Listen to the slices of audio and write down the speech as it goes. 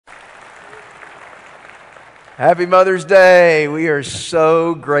Happy Mother's Day. We are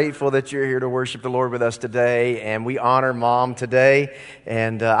so grateful that you're here to worship the Lord with us today, and we honor Mom today.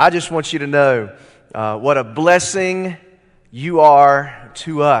 And I just want you to know what a blessing you are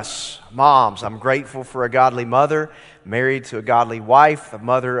to us, moms. I'm grateful for a godly mother, married to a godly wife, the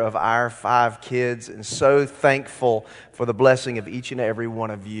mother of our 5 kids, and so thankful for the blessing of each and every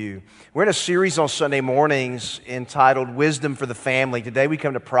one of you. We're in a series on Sunday mornings entitled Wisdom for the Family. Today we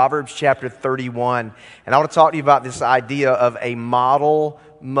come to Proverbs chapter 31, and I want to talk to you about this idea of a model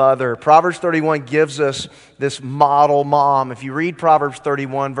mother. Proverbs 31 gives us this model mom. If you read Proverbs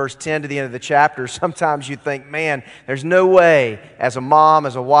 31, verse 10 to the end of the chapter, sometimes you think, man, there's no way as a mom,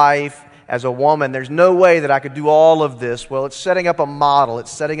 as a wife, as a woman, there's no way that I could do all of this. Well, it's setting up a model.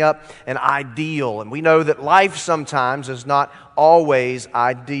 It's setting up an ideal. And we know that life sometimes is not always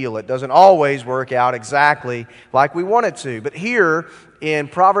ideal. It doesn't always work out exactly like we want it to. But here in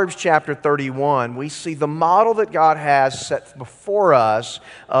Proverbs chapter 31, we see the model that God has set before us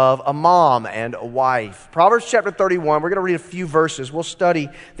of a mom and a wife. Proverbs chapter 31, we're going to read a few verses. We'll study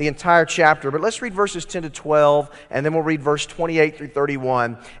the entire chapter, but let's read verses 10 to 12, and then we'll read verse 28 through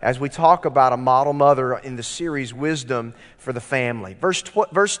 31 as we talk about a model mother in the series Wisdom for the Family.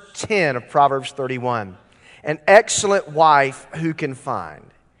 Verse 10 of Proverbs 31. An excellent wife who can find?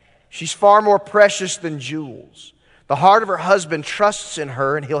 She's far more precious than jewels. The heart of her husband trusts in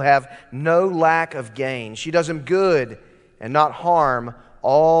her, and he'll have no lack of gain. She does him good and not harm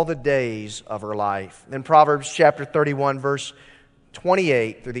all the days of her life. Then Proverbs chapter 31, verse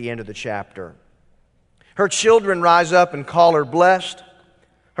 28 through the end of the chapter. Her children rise up and call her blessed.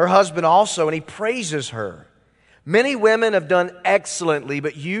 Her husband also, and he praises her. Many women have done excellently,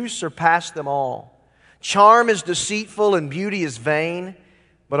 but you surpass them all. Charm is deceitful and beauty is vain,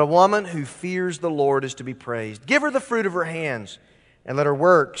 but a woman who fears the Lord is to be praised. Give her the fruit of her hands, and let her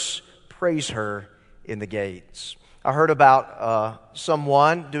works praise her in the gates. I heard about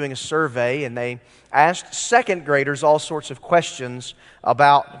someone doing a survey, and they asked second graders all sorts of questions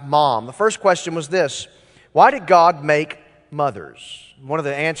about mom. The first question was this: why did God make mothers? One of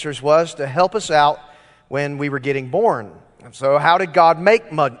the answers was to help us out when we were getting born. So how did God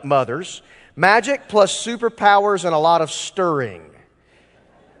make mothers? Magic plus superpowers and a lot of stirring.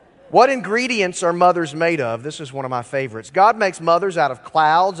 What ingredients are mothers made of? This is one of my favorites. God makes mothers out of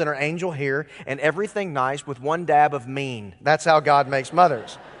clouds and her angel hair and everything nice with one dab of mean. That's how God makes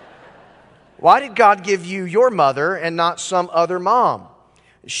mothers. Why did God give you your mother and not some other mom?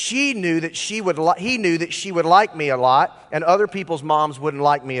 He knew that she would like me a lot, and other people's moms wouldn't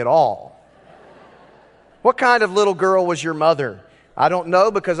like me at all. What kind of little girl was your mother? I don't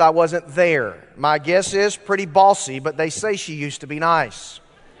know because I wasn't there. My guess is pretty bossy, but they say she used to be nice.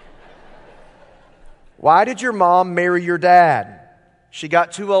 Why did your mom marry your dad? She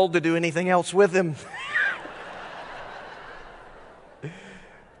got too old to do anything else with him.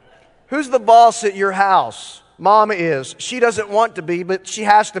 Who's the boss at your house? Mom is. She doesn't want to be, but she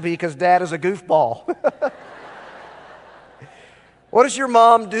has to be because dad is a goofball. What does your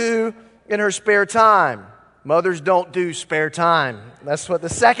mom do in her spare time? Mothers don't do spare time. That's what the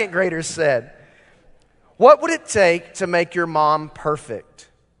second graders said. What would it take to make your mom perfect?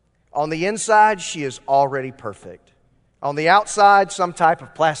 On the inside, she is already perfect. On the outside, some type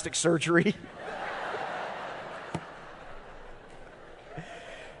of plastic surgery.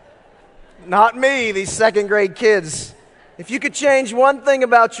 Not me, these second grade kids. If you could change one thing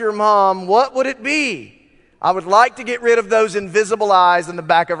about your mom, what would it be? I would like to get rid of those invisible eyes in the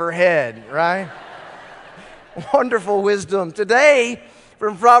back of her head, right? Wonderful wisdom. Today,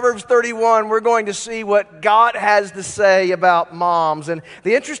 from Proverbs 31, we're going to see what God has to say about moms. And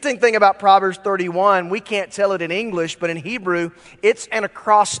the interesting thing about Proverbs 31, we can't tell it in English, but in Hebrew, it's an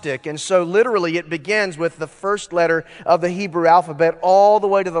acrostic. And so literally it begins with the first letter of the Hebrew alphabet all the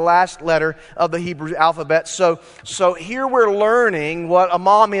way to the last letter of the Hebrew alphabet. So here we're learning what a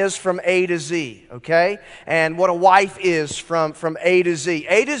mom is from A to Z, okay? And what a wife is from A to Z.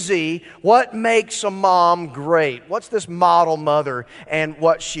 A to Z, what makes a mom great? What's this model mother and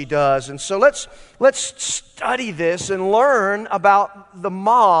what she does? And so let's study this and learn about the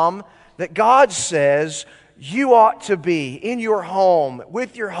mom that God says you ought to be in your home,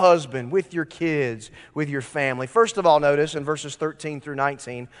 with your husband, with your kids, with your family. First of all, notice in verses 13 through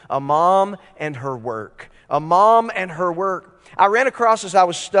 19, a mom and her work. A mom and her work. I ran across as I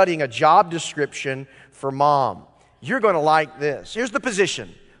was studying a job description for mom. You're going to like this. Here's the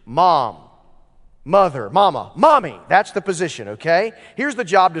position: mom. Mother, mama, mommy. That's the position, okay? Here's the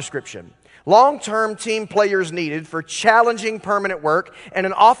job description. Long-term team players needed for challenging permanent work and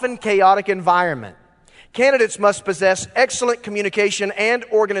an often chaotic environment. Candidates must possess excellent communication and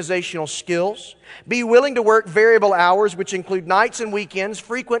organizational skills, be willing to work variable hours, which include nights and weekends,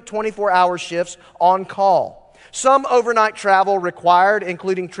 frequent 24-hour shifts on call. Some overnight travel required,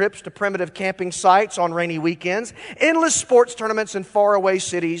 including trips to primitive camping sites on rainy weekends, endless sports tournaments in faraway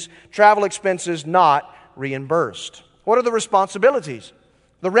cities, travel expenses not reimbursed. What are the responsibilities?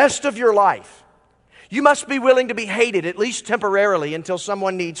 The rest of your life. You must be willing to be hated, at least temporarily, until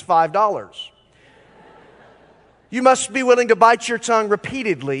someone needs $5. You must be willing to bite your tongue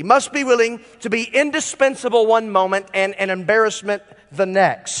repeatedly. Must be willing to be indispensable one moment and an embarrassment the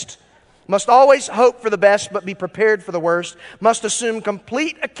next. Must always hope for the best but be prepared for the worst. Must assume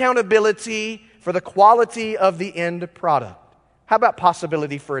complete accountability for the quality of the end product. How about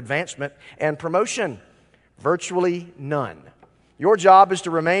possibility for advancement and promotion? Virtually none. Your job is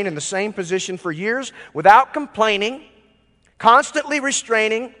to remain in the same position for years without complaining, constantly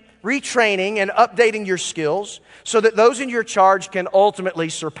retraining and updating your skills so that those in your charge can ultimately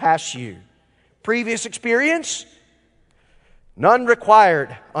surpass you. Previous experience? None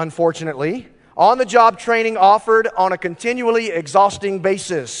required, unfortunately. On-the-job training offered on a continually exhausting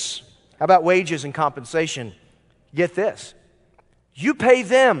basis. How about wages and compensation? Get this. You pay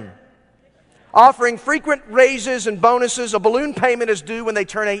them. Offering frequent raises and bonuses. A balloon payment is due when they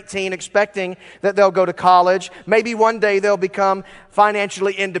turn 18, expecting that they'll go to college. Maybe one day they'll become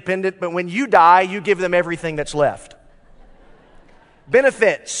financially independent, but when you die, you give them everything that's left.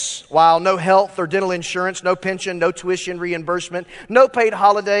 Benefits. While no health or dental insurance, no pension, no tuition reimbursement, no paid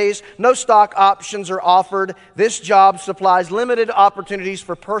holidays, no stock options are offered, this job supplies limited opportunities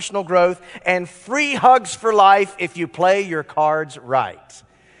for personal growth and free hugs for life if you play your cards right.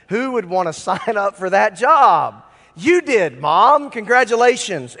 Who would want to sign up for that job? You did, Mom.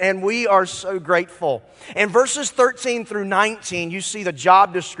 Congratulations. And we are so grateful. In verses 13 through 19, you see the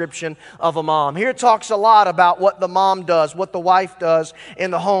job description of a mom. Here it talks a lot about what the mom does, what the wife does in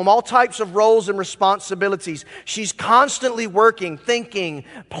the home, all types of roles and responsibilities. She's constantly working, thinking,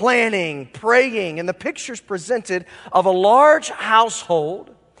 planning, praying. And the picture's presented of a large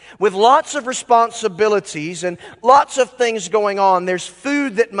household with lots of responsibilities and lots of things going on. There's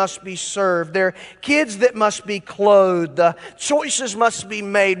food that must be served. There are kids that must be clothed. Choices must be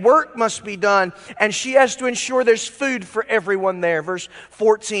made. Work must be done. And she has to ensure there's food for everyone there. Verse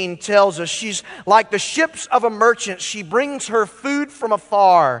 14 tells us she's like the ships of a merchant. She brings her food from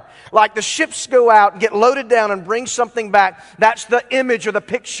afar. Like the ships go out and get loaded down and bring something back. That's the image or the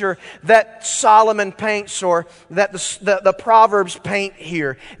picture that Solomon paints or that the Proverbs paint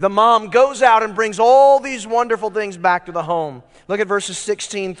here. The mom goes out and brings all these wonderful things back to the home. Look at verses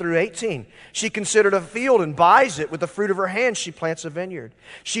 16 through 18. She considered a field and buys it. With the fruit of her hands, she plants a vineyard.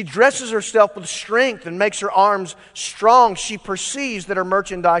 She dresses herself with strength and makes her arms strong. She perceives that her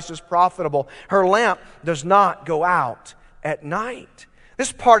merchandise is profitable. Her lamp does not go out at night.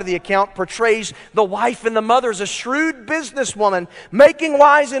 This part of the account portrays the wife and the mother as a shrewd businesswoman making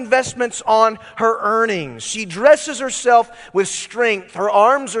wise investments on her earnings. She dresses herself with strength. Her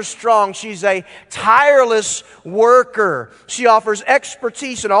arms are strong. She's a tireless worker. She offers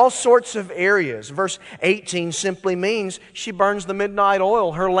expertise in all sorts of areas. Verse 18 simply means she burns the midnight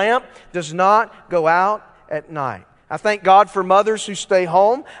oil. Her lamp does not go out at night. I thank God for mothers who stay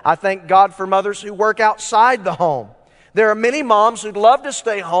home. I thank God for mothers who work outside the home. There are many moms who'd love to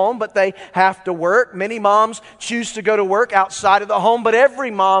stay home, but they have to work. Many moms choose to go to work outside of the home, but every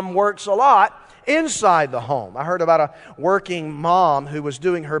mom works a lot inside the home. I heard about a working mom who was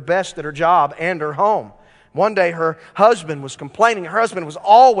doing her best at her job and her home. One day her husband was complaining. Her husband was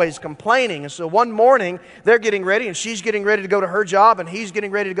always complaining. And so one morning they're getting ready and she's getting ready to go to her job and he's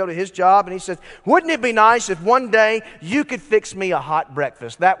getting ready to go to his job. And he says, "Wouldn't it be nice if one day you could fix me a hot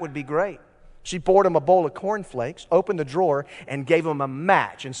breakfast? That would be great." She poured him a bowl of cornflakes, opened the drawer, and gave him a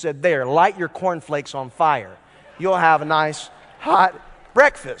match and said, "There, light your cornflakes on fire. You'll have a nice hot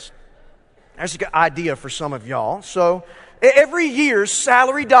breakfast." There's an idea for some of y'all. So every year,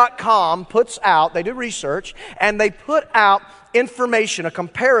 Salary.com puts out, they do research, and they put out information, a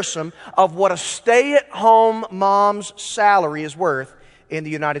comparison of what a stay-at-home mom's salary is worth in the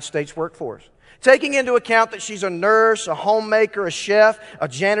United States workforce. Taking into account that she's a nurse, a homemaker, a chef, a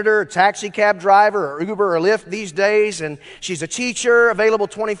janitor, a taxi cab driver, or Uber or Lyft these days, and she's a teacher, available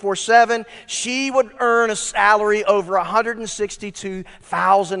 24/7, she would earn a salary over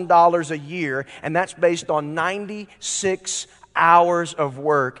 $162,000 a year, and that's based on 96 hours of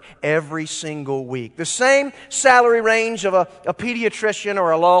work every single week. The same salary range of a pediatrician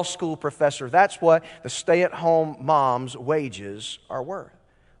or a law school professor. That's what the stay-at-home mom's wages are worth.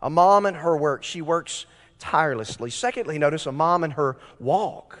 A mom in her work, she works tirelessly. Secondly, notice a mom in her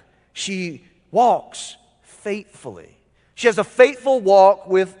walk. She walks faithfully. She has a faithful walk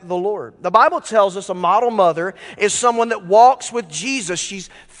with the Lord. The Bible tells us a model mother is someone that walks with Jesus. She's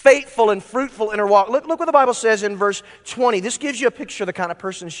faithful and fruitful in her walk. Look what the Bible says in verse 20. This gives you a picture of the kind of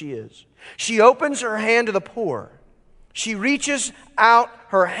person she is. She opens her hand to the poor. She reaches out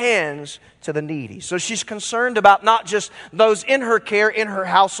her hands to the needy. So she's concerned about not just those in her care, in her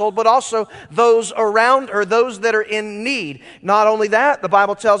household, but also those around her, those that are in need. Not only that, the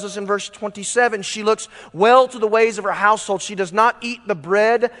Bible tells us in verse 27, she looks well to the ways of her household. She does not eat the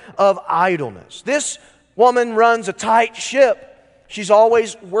bread of idleness. This woman runs a tight ship. She's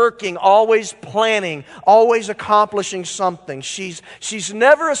always working, always planning, always accomplishing something. She's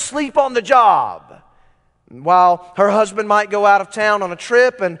never asleep on the job. While her husband might go out of town on a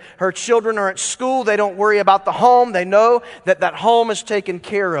trip and her children are at school, they don't worry about the home. They know that that home is taken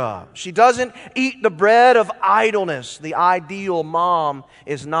care of. She doesn't eat the bread of idleness. The ideal mom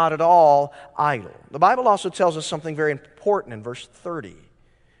is not at all idle. The Bible also tells us something very important in verse 30.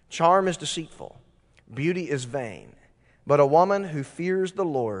 Charm is deceitful, beauty is vain, but a woman who fears the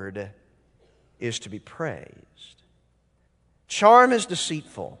Lord is to be praised. Charm is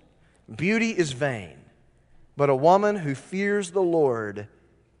deceitful, beauty is vain, but a woman who fears the Lord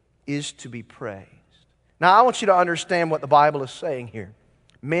is to be praised. Now, I want you to understand what the Bible is saying here.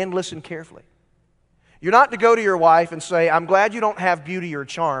 Men, listen carefully. You're not to go to your wife and say, I'm glad you don't have beauty or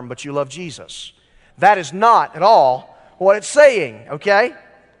charm, but you love Jesus. That is not at all what it's saying, okay?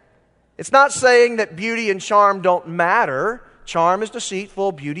 It's not saying that beauty and charm don't matter. Charm is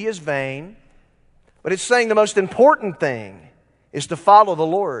deceitful, beauty is vain. But it's saying the most important thing is to follow the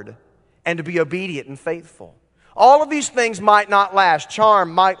Lord and to be obedient and faithful. All of these things might not last.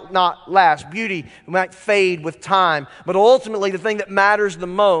 Charm might not last. Beauty might fade with time. But ultimately, the thing that matters the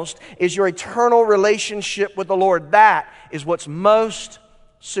most is your eternal relationship with the Lord. That is what's most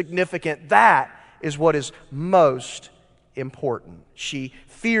significant. That is what is most important. She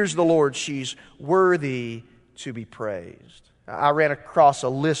fears the Lord. She's worthy to be praised. I ran across a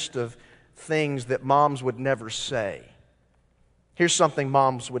list of things that moms would never say. Here's something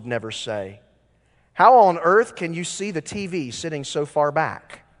moms would never say. How on earth can you see the TV sitting so far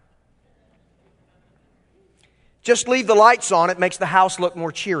back? Just leave the lights on. It makes the house look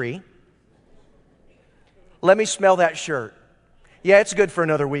more cheery. Let me smell that shirt. Yeah, it's good for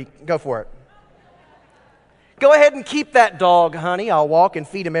another week. Go for it. Go ahead and keep that dog, honey. I'll walk and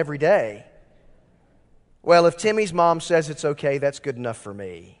feed him every day. Well, if Timmy's mom says it's okay, that's good enough for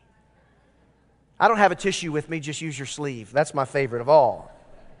me. I don't have a tissue with me, just use your sleeve. That's my favorite of all.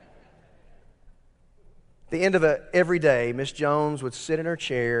 At the end of every day, Miss Jones would sit in her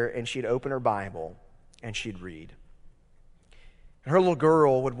chair and she'd open her Bible and she'd read. And her little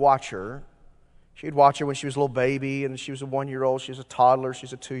girl would watch her. She'd watch her when she was a little baby, and she was a 1-year-old, she was a toddler, she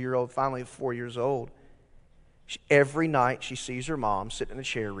was a 2-year-old, finally 4 years old. Every night she sees her mom sitting in a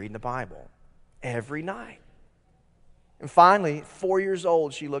chair reading the Bible. Every night. And finally, 4 years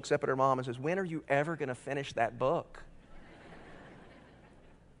old, she looks up at her mom and says, when are you ever going to finish that book?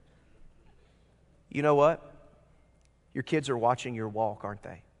 You know what? Your kids are watching your walk, aren't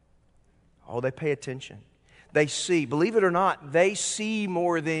they? Oh, they pay attention. They see, believe it or not, they see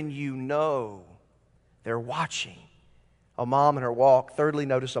more than you know. They're watching a mom and her walk. Thirdly,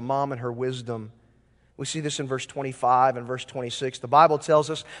 notice a mom and her wisdom. We see this in verse 25 and verse 26. The Bible tells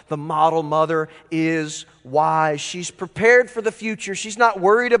us the model mother is wise. She's prepared for the future. She's not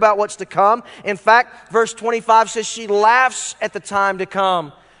worried about what's to come. In fact, verse 25 says she laughs at the time to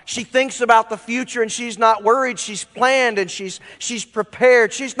come. She thinks about the future and she's not worried. She's planned and she's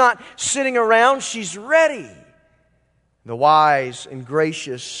prepared. She's not sitting around. She's ready. The wise and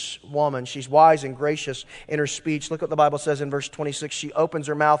gracious woman, she's wise and gracious in her speech. Look what the Bible says in verse 26. She opens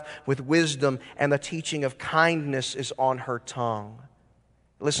her mouth with wisdom, and the teaching of kindness is on her tongue.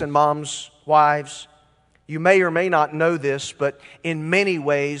 Listen, moms, wives, you may or may not know this, but in many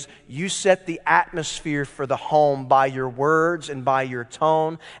ways, you set the atmosphere for the home by your words and by your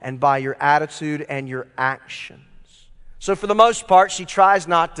tone and by your attitude and your actions. So for the most part, she tries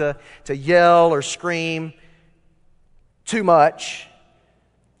not to yell or scream too much.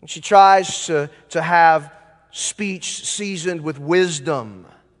 She tries to have speech seasoned with wisdom,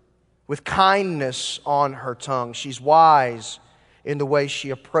 with kindness on her tongue. She's wise in the way she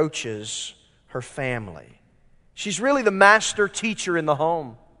approaches her family. She's really the master teacher in the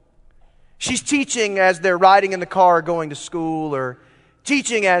home. She's teaching as they're riding in the car going to school, or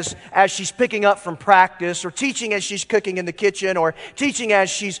teaching as she's picking up from practice, or teaching as she's cooking in the kitchen, or teaching as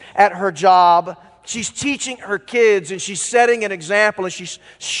she's at her job. She's teaching her kids, and she's setting an example, and she's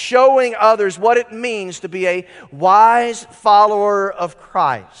showing others what it means to be a wise follower of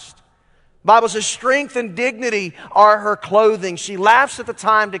Christ. The Bible says strength and dignity are her clothing. She laughs at the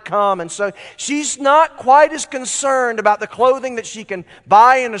time to come. And so she's not quite as concerned about the clothing that she can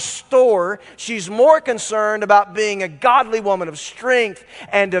buy in a store. She's more concerned about being a godly woman of strength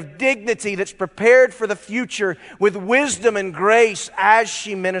and of dignity that's prepared for the future with wisdom and grace as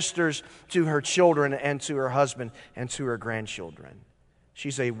she ministers to her children and to her husband and to her grandchildren.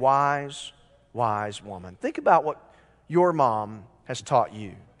 She's a wise, wise woman. Think about what your mom has taught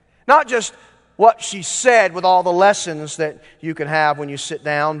you. Not just what she said with all the lessons that you can have when you sit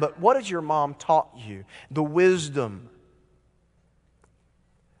down, but what has your mom taught you? The wisdom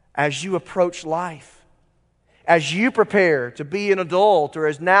as you approach life, as you prepare to be an adult, or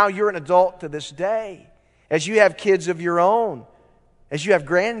as now you're an adult to this day, as you have kids of your own, as you have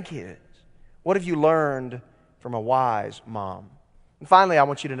grandkids. What have you learned from a wise mom? And finally, I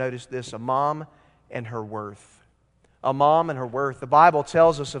want you to notice this, a mom and her worth. A mom and her worth. The Bible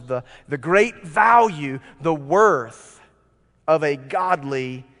tells us of the great value, the worth of a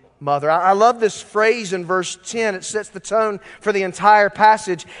godly mother. I love this phrase in verse 10. It sets the tone for the entire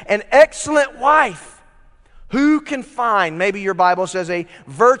passage. An excellent wife. Who can find, maybe your Bible says, a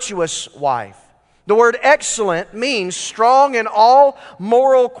virtuous wife? The word excellent means strong in all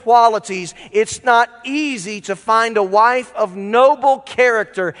moral qualities. It's not easy to find a wife of noble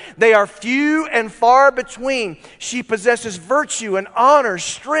character. They are few and far between. She possesses virtue and honor,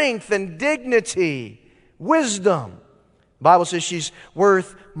 strength and dignity, wisdom. The Bible says she's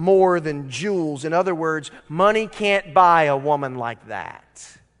worth more than jewels. In other words, money can't buy a woman like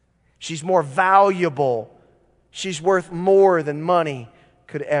that. She's more valuable. She's worth more than money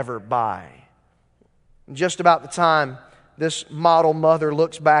could ever buy. Just about the time this model mother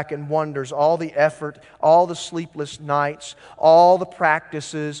looks back and wonders all the effort, all the sleepless nights, all the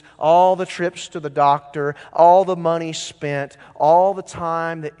practices, all the trips to the doctor, all the money spent, all the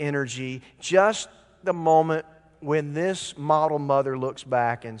time, the energy, just the moment when this model mother looks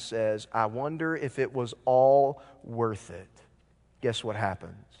back and says, I wonder if it was all worth it. Guess what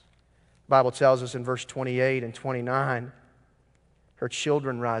happens? The Bible tells us in verse 28 and 29, her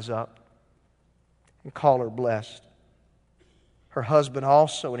children rise up and call her blessed. Her husband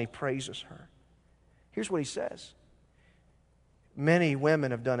also, and he praises her. Here's what he says. Many women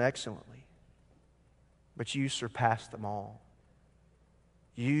have done excellently, but you surpass them all.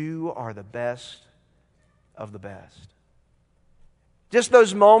 You are the best of the best. Just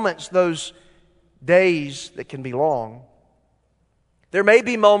those moments, those days that can be long, there may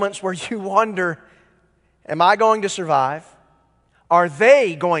be moments where you wonder, am I going to survive? Are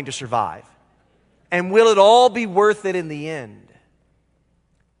they going to survive? And will it all be worth it in the end?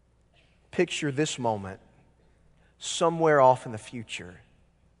 Picture this moment somewhere off in the future.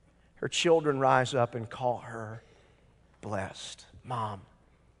 Her children rise up and call her blessed. Mom,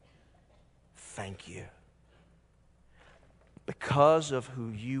 thank you. Because of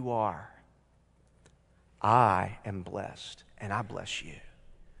who you are, I am blessed, and I bless you.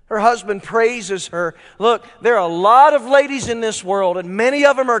 Her husband praises her. Look, there are a lot of ladies in this world, and many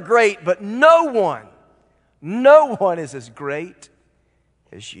of them are great, but no one is as great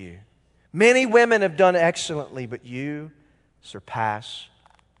as you. Many women have done excellently, but you surpass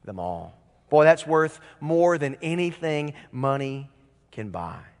them all. Boy, that's worth more than anything money can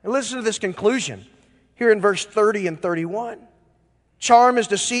buy. And listen to this conclusion here in verse 30 and 31. Charm is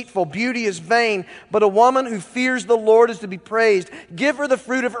deceitful, beauty is vain, but a woman who fears the Lord is to be praised. Give her the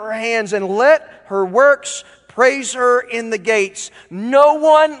fruit of her hands and let her works praise her in the gates. No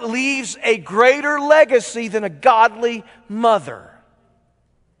one leaves a greater legacy than a godly mother.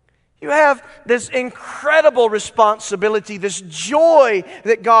 You have this incredible responsibility, this joy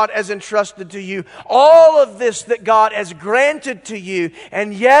that God has entrusted to you, all of this that God has granted to you.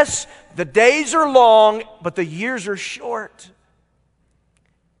 And yes, the days are long, but the years are short.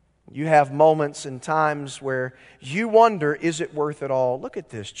 You have moments and times where you wonder, is it worth it all? Look at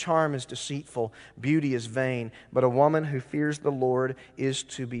this. Charm is deceitful, beauty is vain, but a woman who fears the Lord is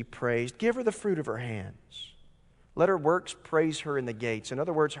to be praised. Give her the fruit of her hands. Let her works praise her in the gates. In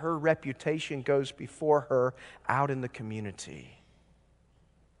other words, her reputation goes before her out in the community.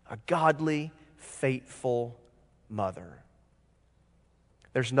 A godly, faithful mother.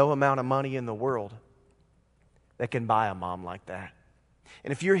 There's no amount of money in the world that can buy a mom like that.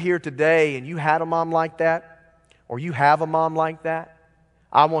 And if you're here today and you had a mom like that, or you have a mom like that,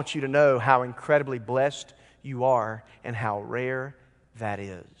 I want you to know how incredibly blessed you are and how rare that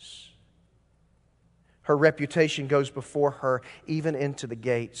is. Her reputation goes before her even into the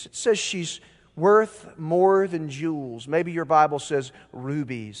gates. It says she's worth more than jewels. Maybe your Bible says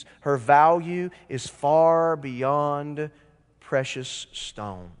rubies. Her value is far beyond precious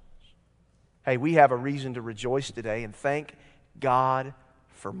stones. Hey, we have a reason to rejoice today and thank God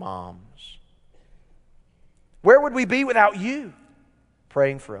for moms. Where would we be without you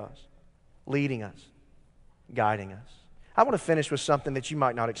praying for us, leading us, guiding us? I want to finish with something that you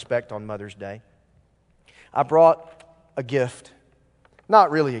might not expect on Mother's Day. I brought a gift.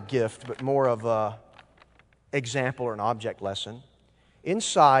 Not really a gift, but more of an example or an object lesson.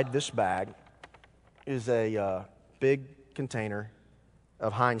 Inside this bag is a big container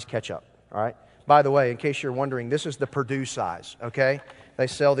of Heinz ketchup. All right. By the way, in case you're wondering, this is the Purdue size. Okay, they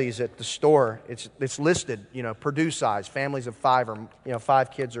sell these at the store. It's listed, Purdue size, families of 5 or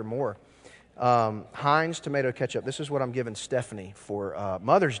 5 kids or more. Heinz tomato ketchup. This is what I'm giving Stephanie for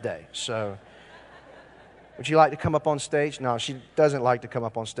Mother's Day. So, would you like to come up on stage? No, she doesn't like to come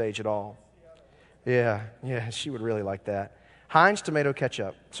up on stage at all. Yeah, she would really like that. Heinz tomato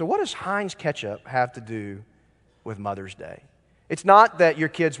ketchup. So, what does Heinz ketchup have to do with Mother's Day? It's not that your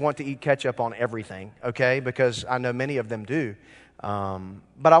kids want to eat ketchup on everything, okay? Because I know many of them do.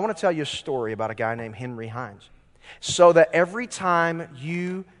 But I want to tell you a story about a guy named Henry Heinz. So that every time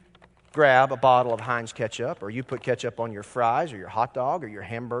you grab a bottle of Heinz ketchup, or you put ketchup on your fries, or your hot dog, or your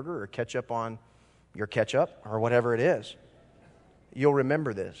hamburger, or ketchup on your ketchup, or whatever it is, you'll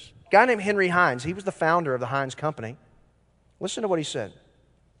remember this. A guy named Henry Heinz, he was the founder of the Heinz Company. Listen to what he said.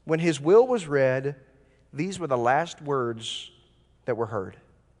 When his will was read, these were the last words that were heard.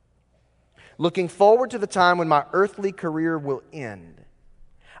 Looking forward to the time when my earthly career will end,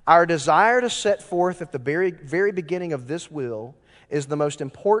 our desire to set forth at the very beginning of this will is the most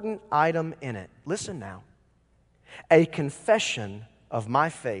important item in it. Listen now. A confession of my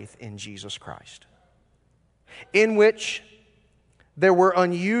faith in Jesus Christ, in which there were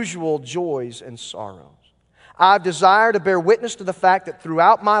unusual joys and sorrows. I desire to bear witness to the fact that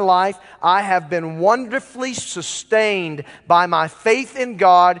throughout my life, I have been wonderfully sustained by my faith in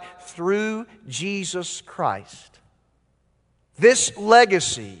God through Jesus Christ. This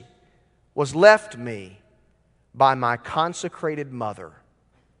legacy was left me by my consecrated mother,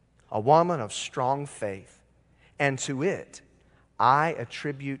 a woman of strong faith, and to it I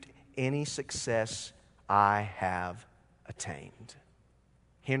attribute any success I have attained.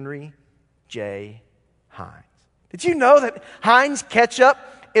 Henry J. Heinz. Did you know that Heinz ketchup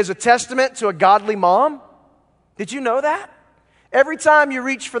is a testament to a godly mom? Did you know that? Every time you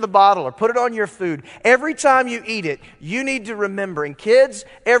reach for the bottle or put it on your food, every time you eat it, you need to remember. And kids,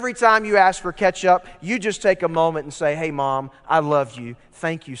 every time you ask for ketchup, you just take a moment and say, "Hey, Mom, I love you.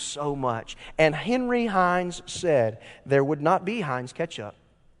 Thank you so much." And Henry Heinz said, there would not be Heinz ketchup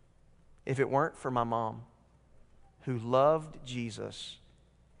if it weren't for my mom, who loved Jesus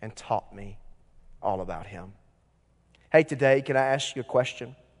and taught me all about Him. Hey, today, can I ask you a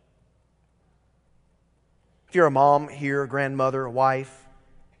question? If you're a mom here, a grandmother, a wife,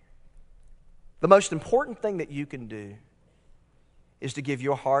 the most important thing that you can do is to give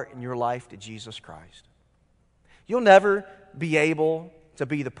your heart and your life to Jesus Christ. You'll never be able to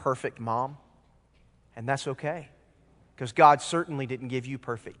be the perfect mom, and that's okay, because God certainly didn't give you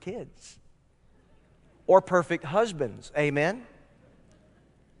perfect kids or perfect husbands. Amen?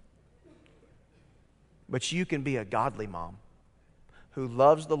 But you can be a godly mom who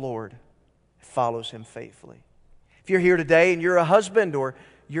loves the Lord, follows Him faithfully. If you're here today and you're a husband or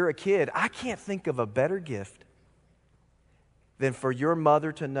you're a kid, I can't think of a better gift than for your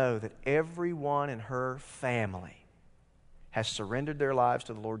mother to know that everyone in her family has surrendered their lives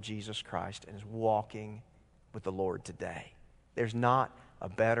to the Lord Jesus Christ and is walking with the Lord today. There's not a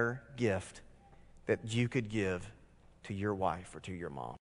better gift that you could give to your wife or to your mom.